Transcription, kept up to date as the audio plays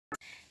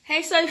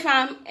Hey Soy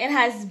Fam, it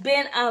has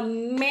been a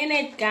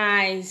minute,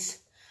 guys.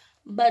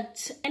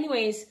 But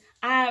anyways,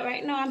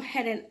 right now I'm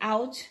heading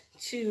out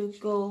to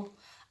go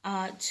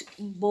to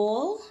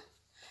bowl.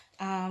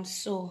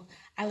 So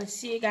I will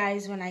see you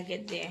guys when I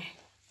get there.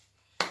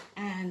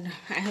 And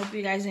I hope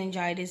you guys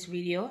enjoy this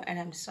video. And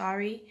I'm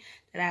sorry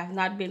that I have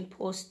not been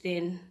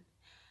posting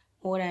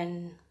more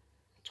than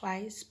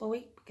twice per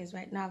week, because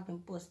right now I've been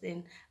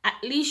posting, at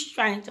least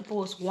trying to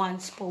post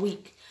once per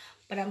week.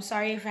 But I'm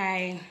sorry if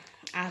I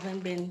haven't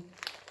been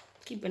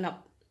keeping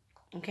up,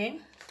 okay?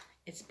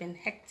 It's been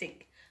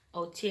hectic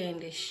out here in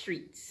the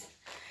streets.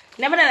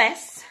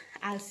 Nevertheless,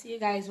 I'll see you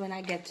guys when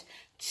I get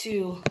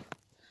to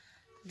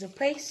the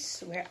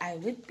place where I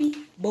would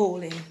be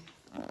bowling.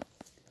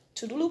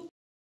 Toodaloo.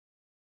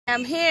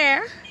 I'm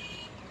here,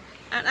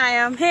 and I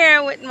am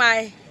here with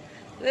my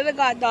little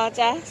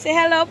goddaughter. Say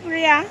hello,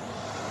 Priya.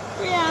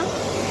 Priya,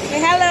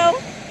 say hello.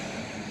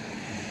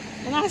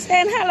 You're not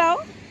saying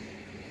hello?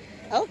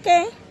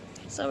 Okay.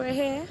 So we're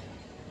here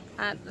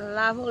at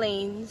Lavo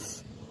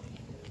Lanes,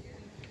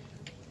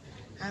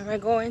 and we're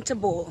going to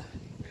bowl.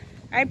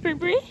 Alright,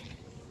 Pri?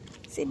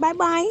 Say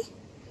bye-bye.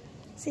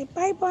 Say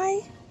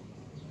bye-bye.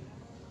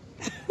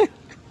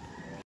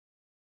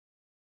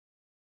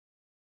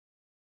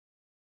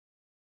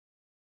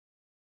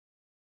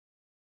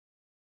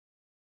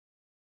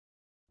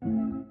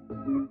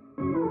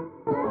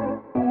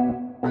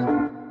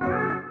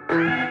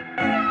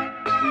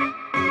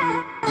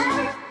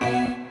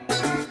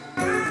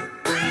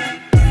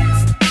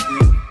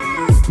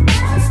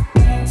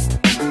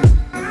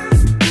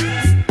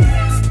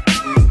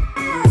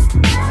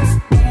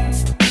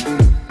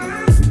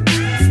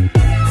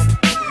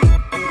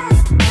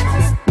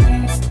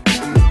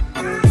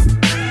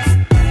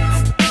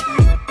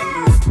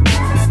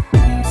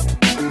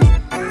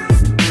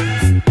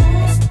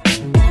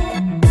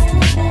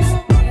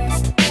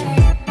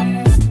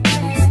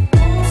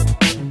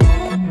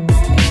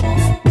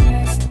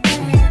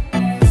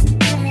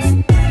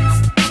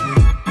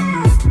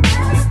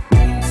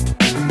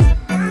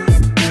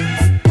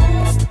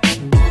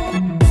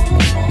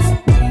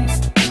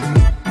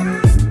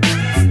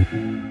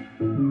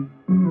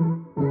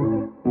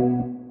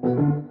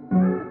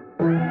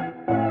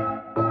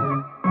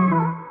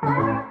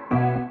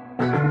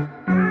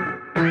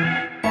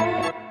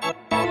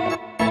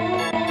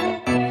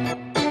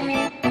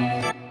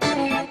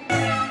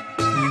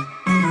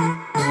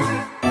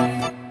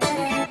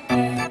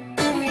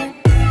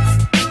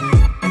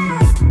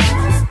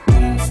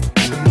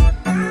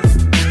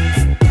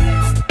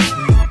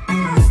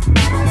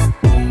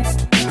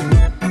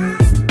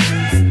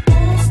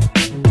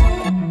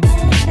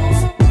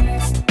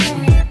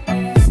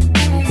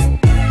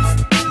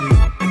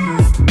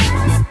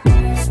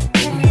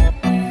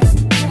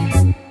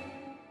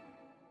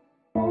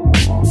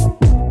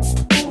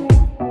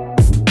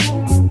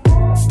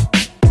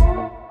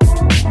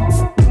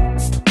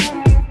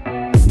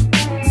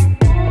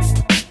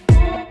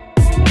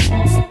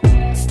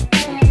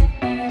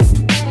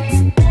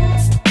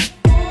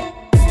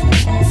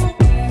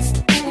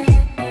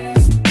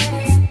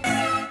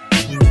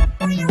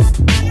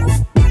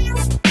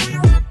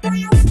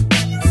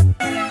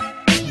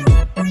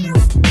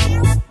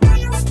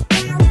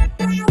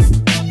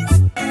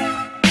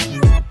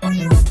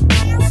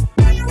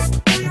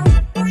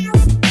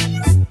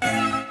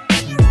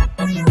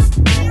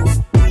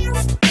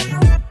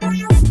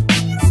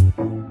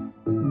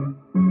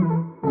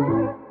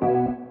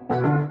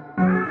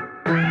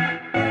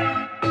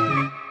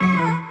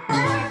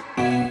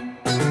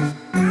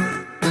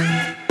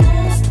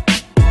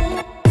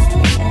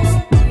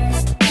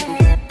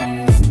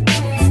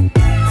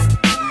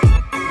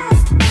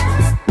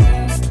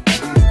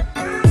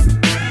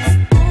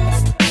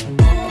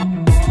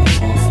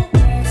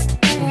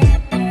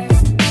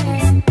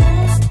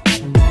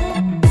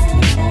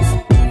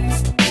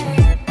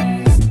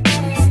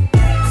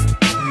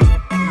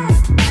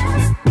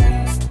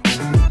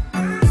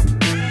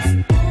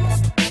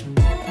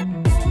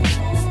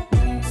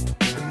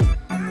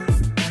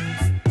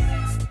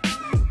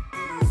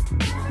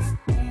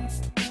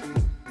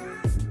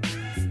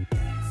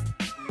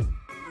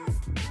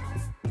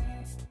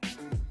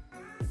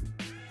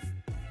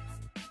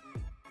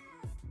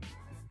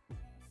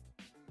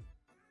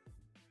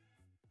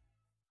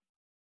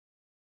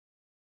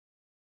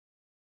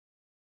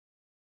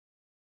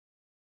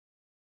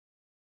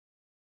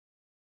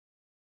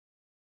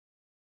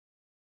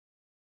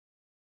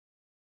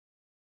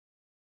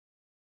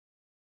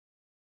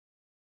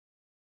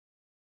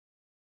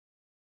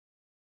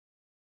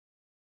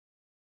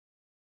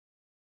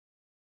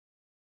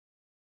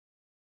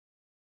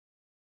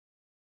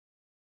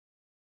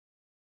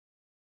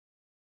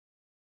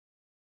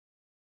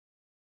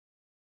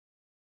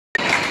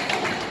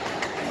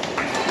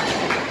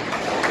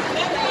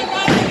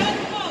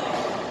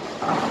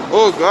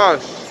 Oh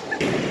gosh.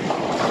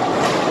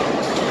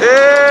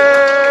 Hey!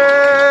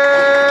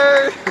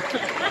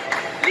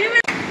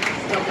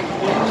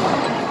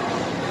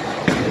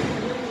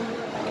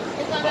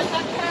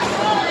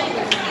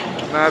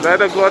 Nah,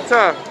 that's the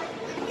gutter.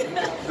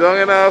 Down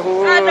in a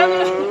hole.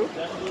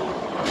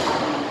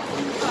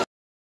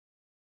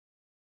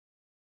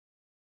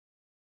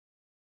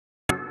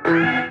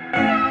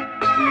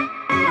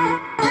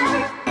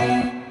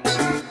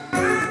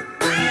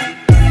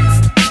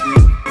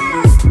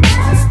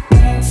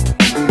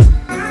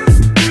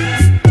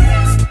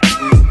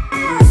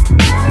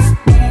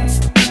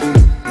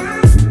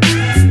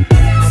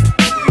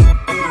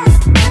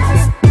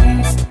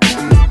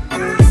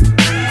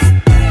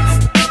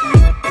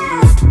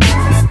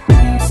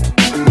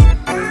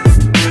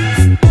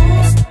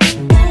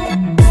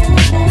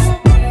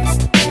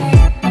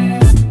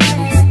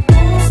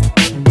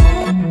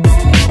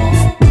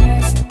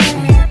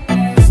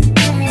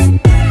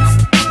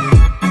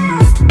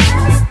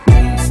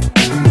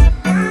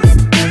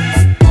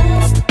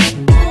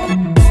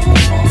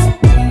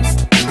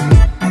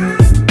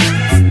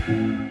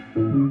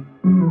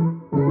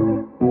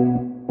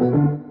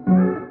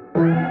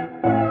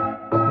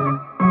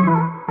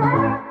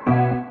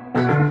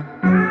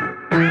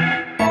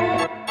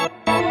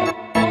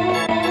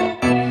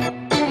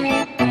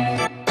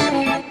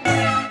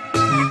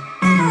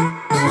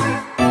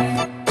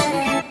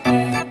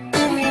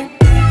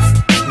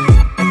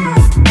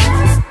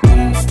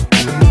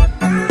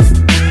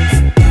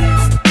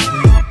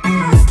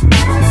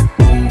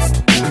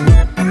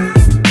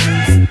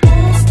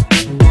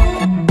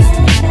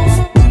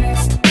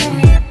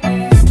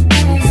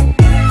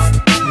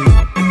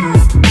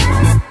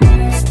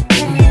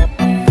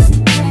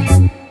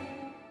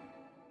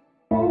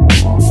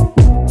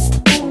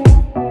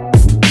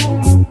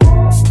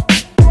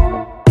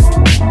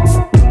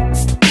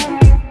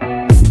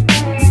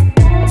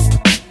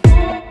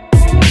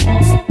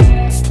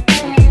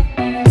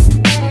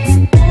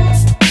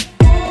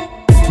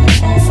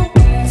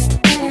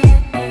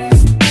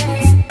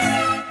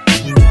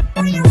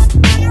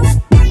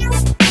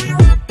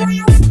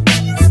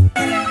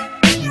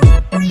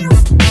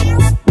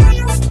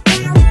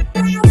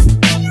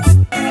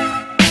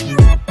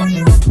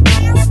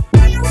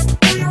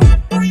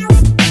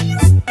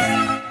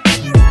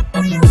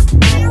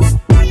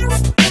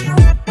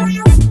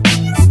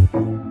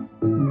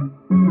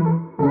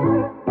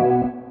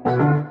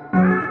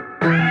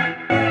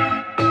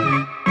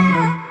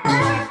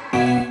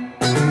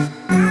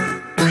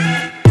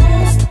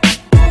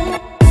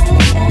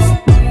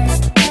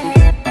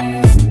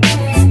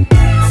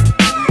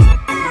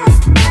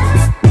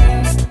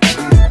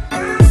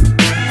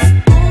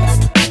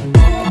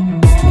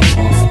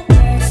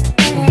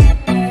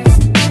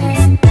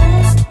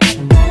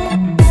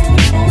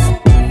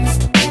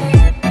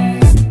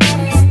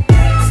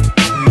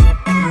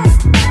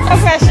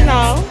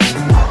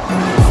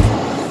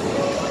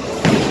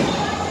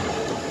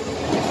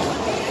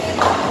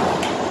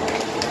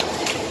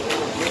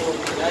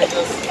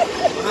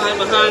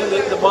 My hand,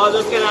 the ball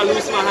just cannot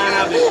loose my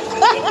hand a bit.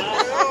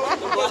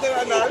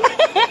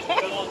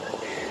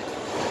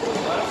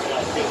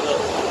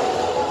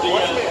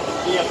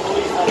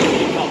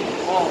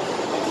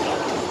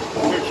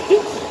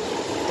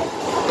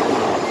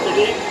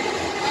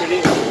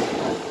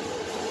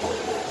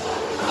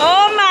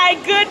 Oh my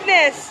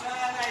goodness!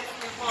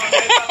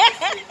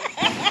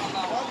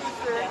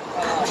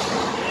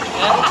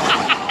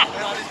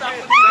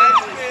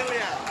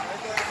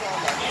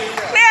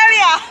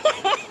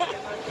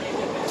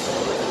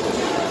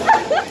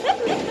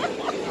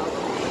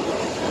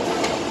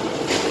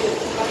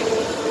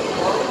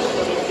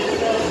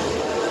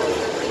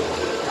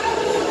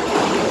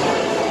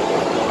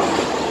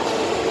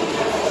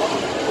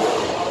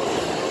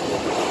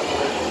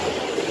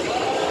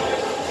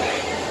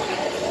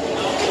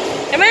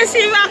 Let me see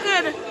if I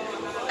could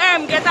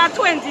get a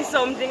 20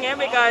 something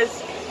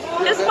because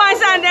this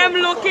points and them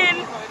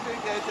looking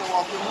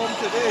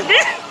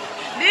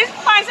these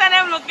points and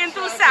them looking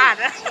too sad.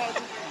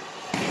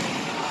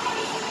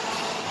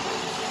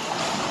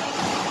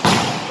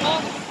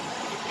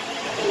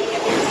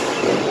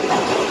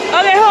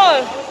 Okay,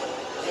 hold.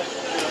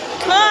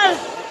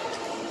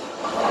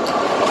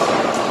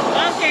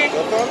 Okay.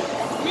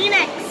 Me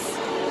next.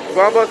 Go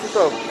about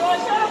yourself. Show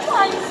the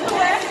points to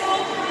where?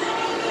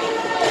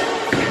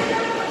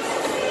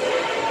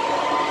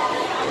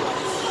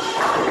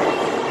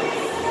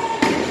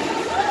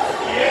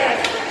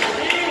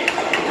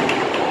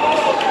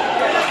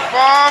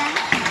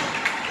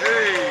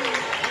 Hey!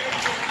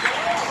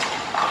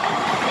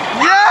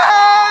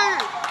 Yay!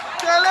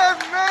 Tell him,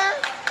 man!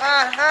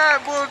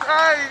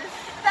 Bullseye!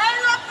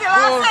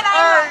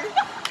 Bullseye!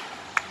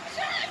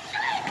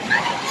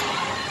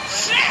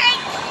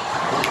 Shake!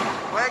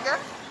 What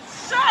again?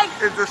 Strike!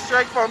 It's a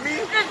strike for me?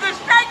 It's a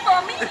strike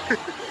for me!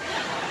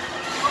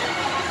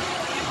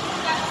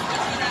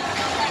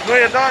 No,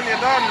 you're done, you're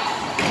done.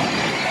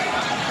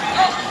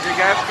 You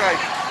got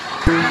strike.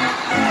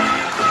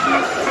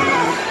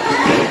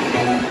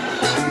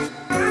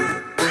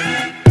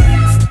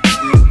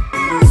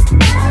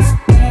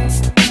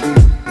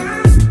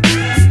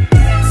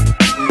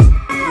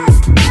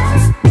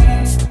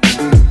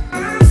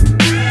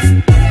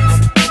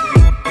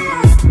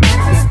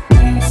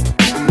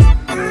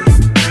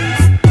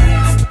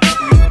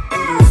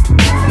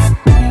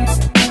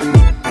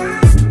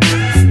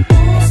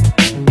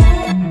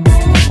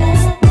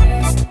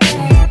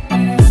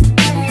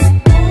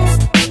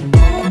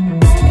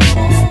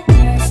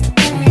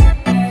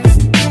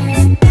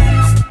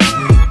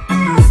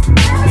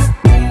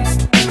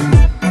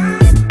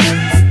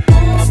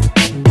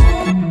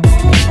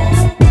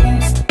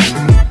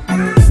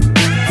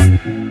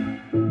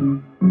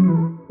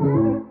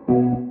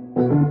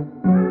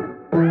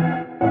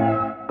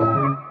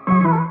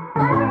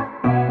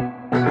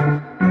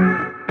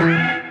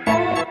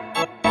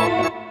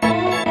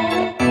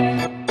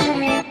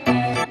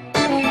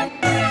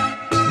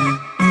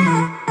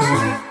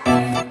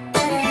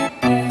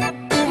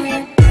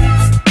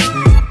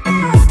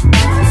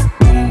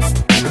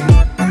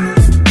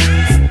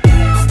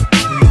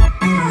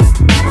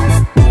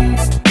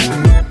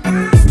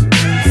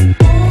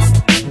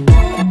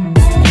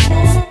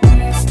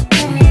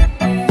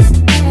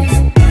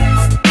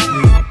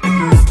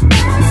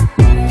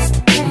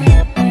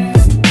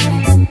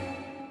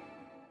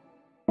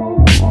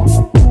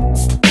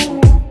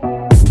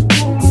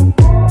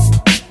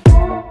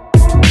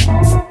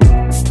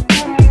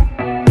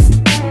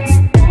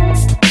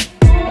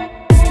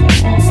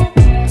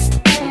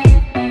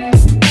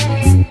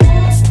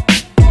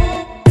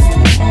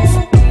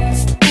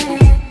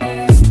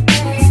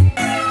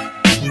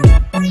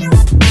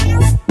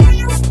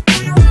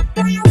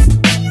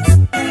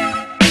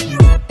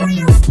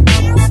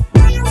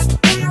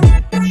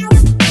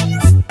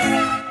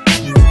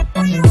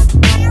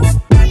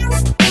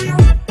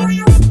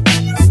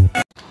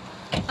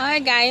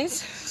 Alright guys,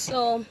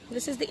 so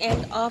this is the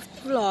end of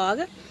the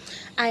vlog.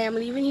 I am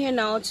leaving here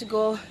now to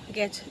go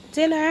get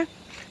dinner.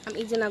 I'm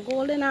eating a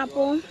golden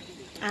apple,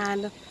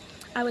 and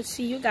I will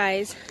see you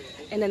guys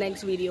in the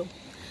next video.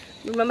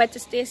 Remember to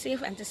stay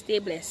safe and to stay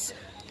blessed.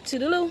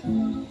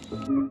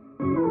 Toodaloo.